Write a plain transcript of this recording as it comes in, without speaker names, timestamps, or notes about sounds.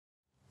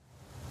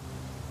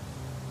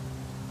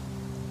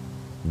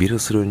Bir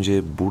asır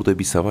önce burada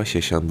bir savaş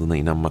yaşandığına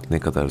inanmak ne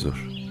kadar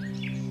zor.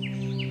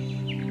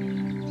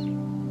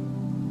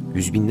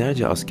 Yüz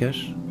binlerce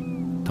asker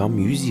tam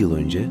 100 yıl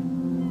önce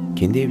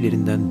kendi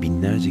evlerinden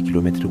binlerce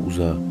kilometre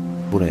uzağa,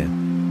 buraya,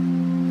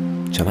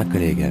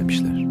 Çanakkale'ye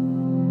gelmişler.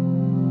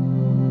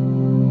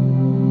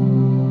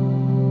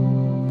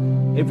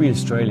 Every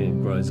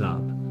Australian grows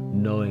up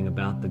knowing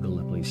about the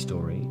Gallipoli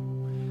story,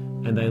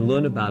 and they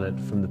learn about it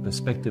from the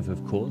perspective,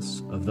 of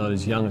course, of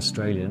those young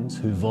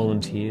Australians who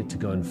volunteered to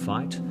go and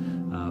fight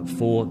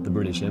for the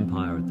British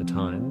Empire at the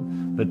time,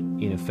 but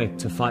in effect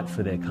to fight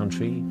for their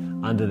country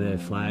under their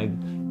flag.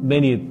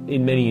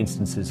 In many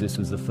instances, this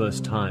was the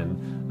first time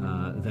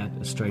that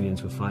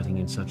Australians were fighting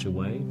in such a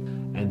way,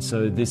 and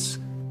so this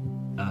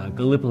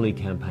Gallipoli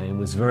campaign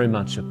was very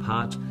much a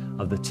part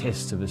of the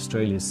test of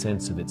Australia's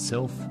sense of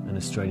itself and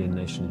Australian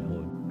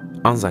nationhood.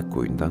 Anzac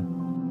Koyun'dan,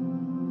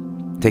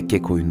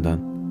 Tekke Koyun'dan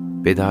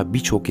ve daha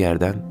birçok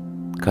yerden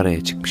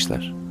karaya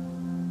çıkmışlar.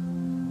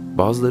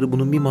 Bazıları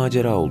bunun bir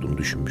macera olduğunu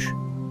düşünmüş.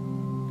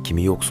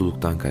 Kimi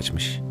yoksulluktan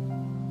kaçmış,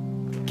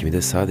 kimi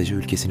de sadece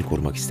ülkesini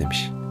korumak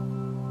istemiş.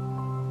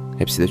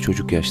 Hepsi de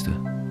çocuk yaşta,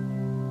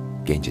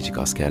 gencecik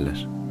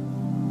askerler.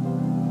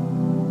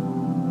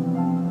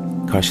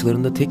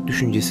 Karşılarında tek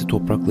düşüncesi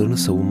topraklarını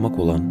savunmak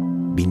olan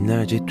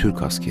binlerce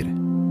Türk askeri.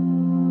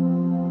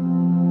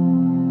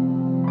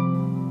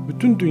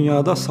 Bütün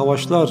dünyada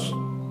savaşlar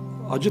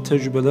acı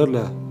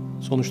tecrübelerle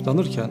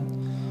sonuçlanırken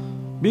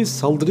biz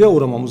saldırıya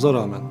uğramamıza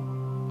rağmen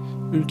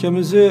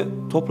ülkemizi,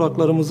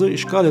 topraklarımızı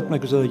işgal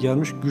etmek üzere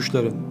gelmiş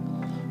güçlerin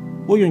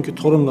bugünkü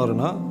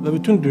torunlarına ve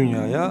bütün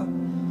dünyaya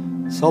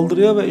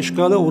saldırıya ve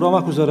işgale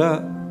uğramak üzere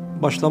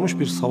başlamış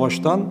bir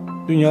savaştan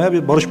dünyaya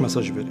bir barış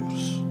mesajı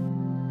veriyoruz.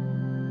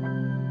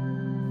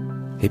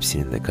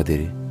 Hepsinin de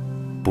kaderi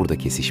burada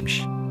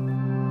kesişmiş.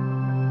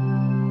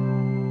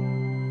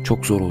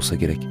 Çok zor olsa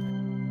gerek.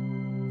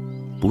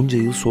 Bunca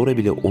yıl sonra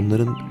bile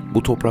onların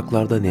bu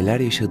topraklarda neler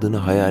yaşadığını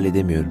hayal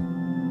edemiyorum.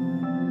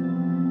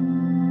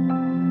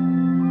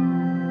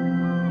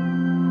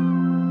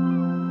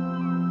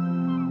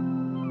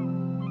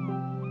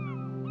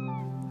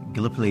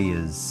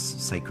 Gallipoli is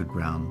sacred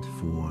ground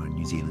for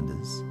New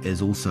Zealanders. It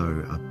is also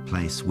a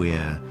place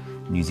where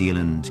New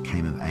Zealand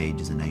came of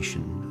age as a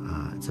nation.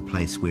 It's a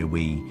place where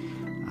we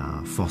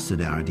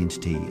fostered our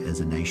identity as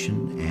a nation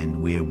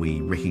and where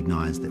we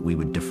recognised that we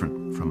were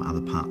different from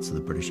other parts of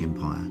the British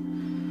Empire.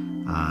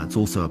 It's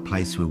also a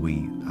place where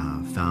we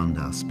found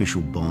a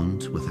special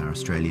bond with our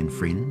Australian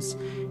friends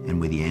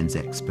and where the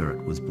Anzac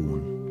spirit was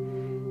born.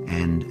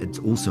 And it's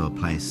also a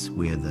place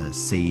where the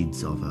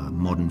seeds of a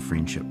modern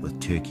friendship with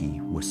Turkey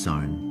were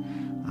sown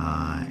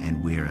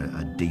and where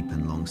a deep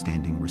and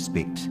long-standing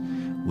respect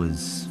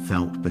was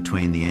felt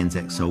between the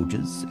Anzac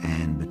soldiers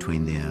and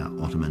between their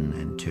Ottoman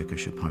and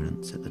Turkish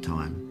opponents at the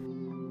time.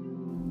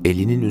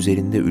 50'nin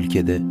üzerinde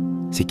ülkede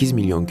 8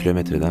 milyon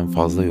kilometreden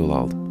fazla yol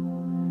aldım.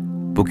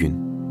 Bugün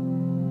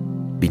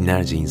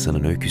binlerce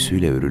insanın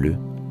öyküsüyle örülü,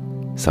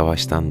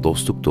 savaştan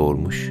dostluk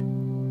doğurmuş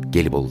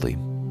Gelibolu'dayım.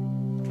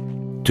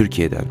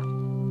 Türkiye'den,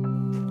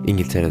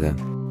 İngiltere'den,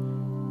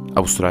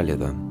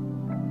 Avustralya'dan,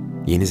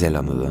 Yeni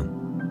Zelanda'dan,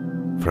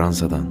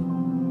 Fransa'dan,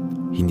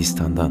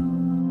 Hindistan'dan.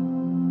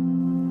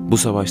 Bu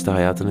savaşta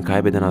hayatını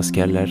kaybeden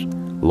askerler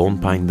Lone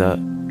Pine'da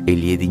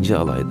 57.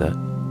 alayda,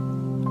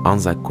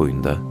 Anzac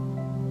Koyun'da,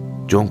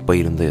 Jonk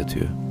Bayırı'nda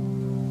yatıyor.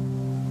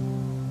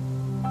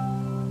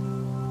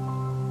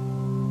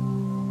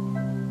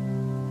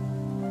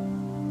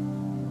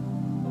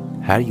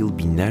 Her yıl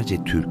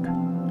binlerce Türk,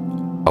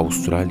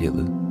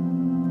 Avustralyalı,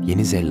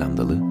 Yeni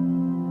Zelandalı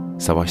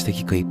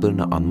savaştaki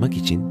kayıplarını anmak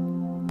için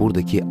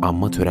buradaki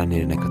anma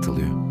törenlerine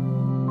katılıyor.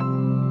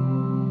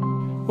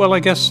 Well,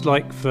 I guess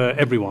like for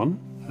everyone,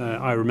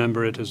 I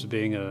remember it as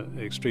being an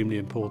extremely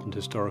important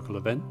historical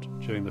event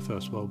during the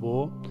First World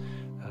War.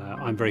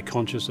 I'm very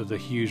conscious of the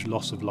huge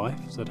loss of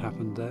life that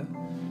happened there.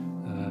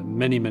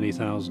 Many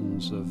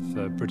thousands of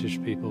British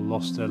people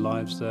lost their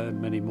lives there.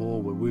 Many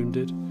more were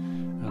wounded.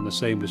 And the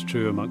same was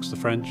true amongst the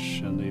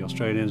French and the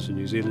Australians and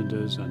New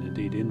Zealanders and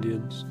indeed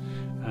Indians.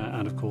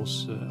 And of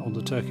course on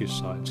the Turkish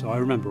side. So I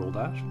remember all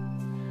that.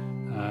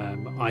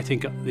 I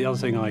think the other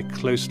thing I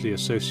closely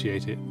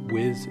associate it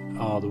with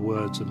are the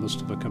words of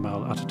Mustafa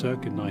Kemal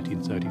Atatürk in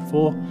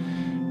 1934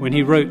 when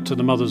he wrote to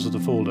the mothers of the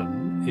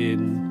fallen in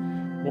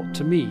what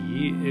to me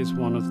is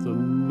one of the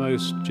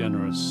most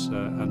generous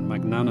and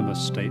magnanimous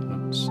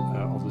statements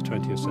of the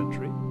 20th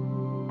century.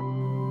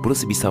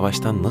 Burası bir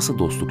savaştan nasıl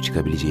dostluk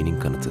çıkabileceğinin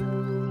kanıtı.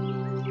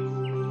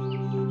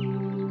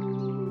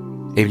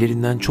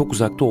 Evlerinden çok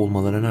uzakta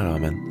olmalarına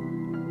rağmen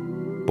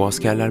bu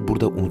askerler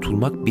burada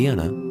unutulmak bir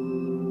yana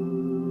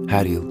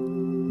her yıl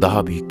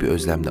daha büyük bir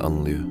özlemle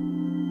anılıyor.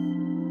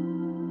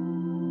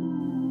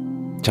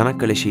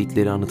 Çanakkale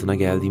şehitleri anıtına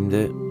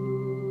geldiğimde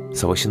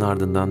savaşın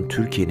ardından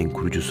Türkiye'nin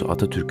kurucusu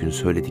Atatürk'ün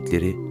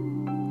söyledikleri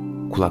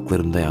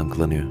kulaklarımda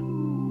yankılanıyor.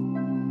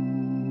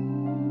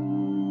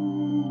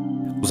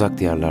 Uzak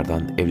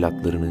diyarlardan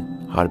evlatlarını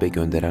harbe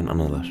gönderen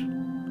analar.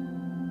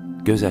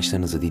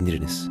 Gözyaşlarınızı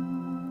dindiriniz.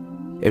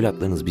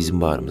 Evlatlarınız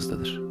bizim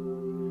bağrımızdadır.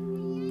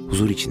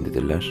 huzur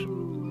içindedirler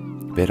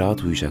ve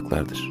rahat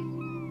uyuyacaklardır.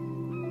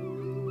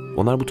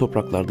 Onlar bu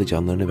topraklarda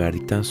canlarını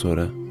verdikten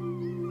sonra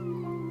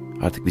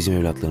artık bizim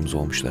evlatlarımız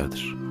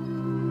olmuşlardır.